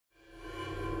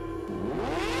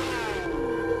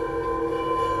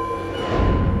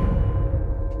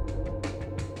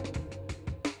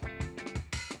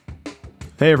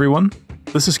Hey everyone,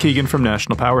 this is Keegan from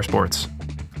National Powersports.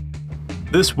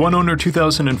 This one-owner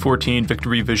 2014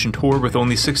 Victory Vision Tour with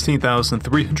only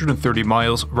 16,330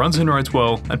 miles runs and rides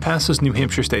well and passes New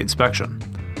Hampshire State inspection.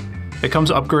 It comes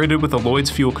upgraded with a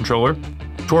Lloyd's fuel controller,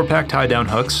 Tour Pack tie-down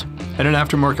hooks, and an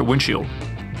aftermarket windshield.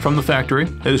 From the factory,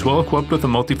 it is well equipped with a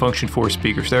multifunction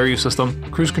 4-speaker stereo system,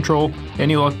 cruise control,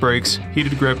 anti-lock brakes,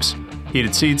 heated grips,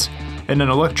 heated seats, and an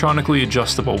electronically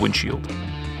adjustable windshield.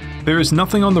 There is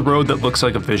nothing on the road that looks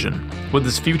like a Vision, with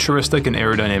its futuristic and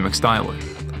aerodynamic styling.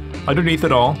 Underneath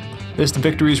it all is the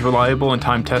Victory's reliable and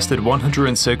time-tested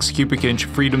 106 cubic inch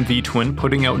Freedom V-twin,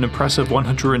 putting out an impressive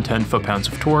 110 foot-pounds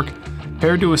of torque,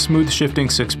 paired to a smooth shifting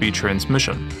 6-speed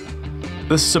transmission.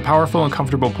 This is a powerful and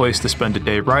comfortable place to spend a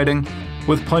day riding,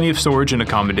 with plenty of storage and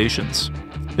accommodations.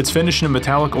 It's finished in a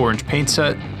metallic orange paint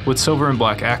set with silver and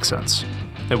black accents.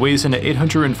 It weighs in at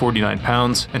 849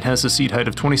 pounds and has a seat height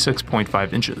of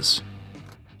 26.5 inches.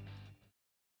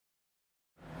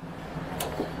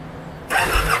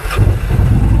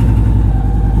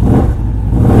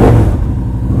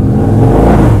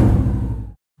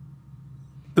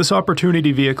 This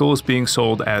opportunity vehicle is being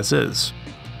sold as is.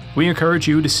 We encourage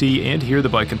you to see and hear the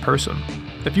bike in person.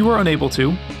 If you are unable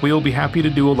to, we will be happy to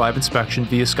do a live inspection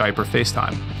via Skype or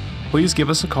FaceTime. Please give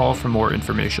us a call for more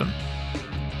information.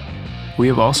 We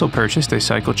have also purchased a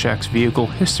CycleCheck's Vehicle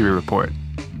History Report.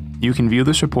 You can view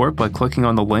this report by clicking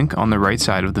on the link on the right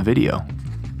side of the video.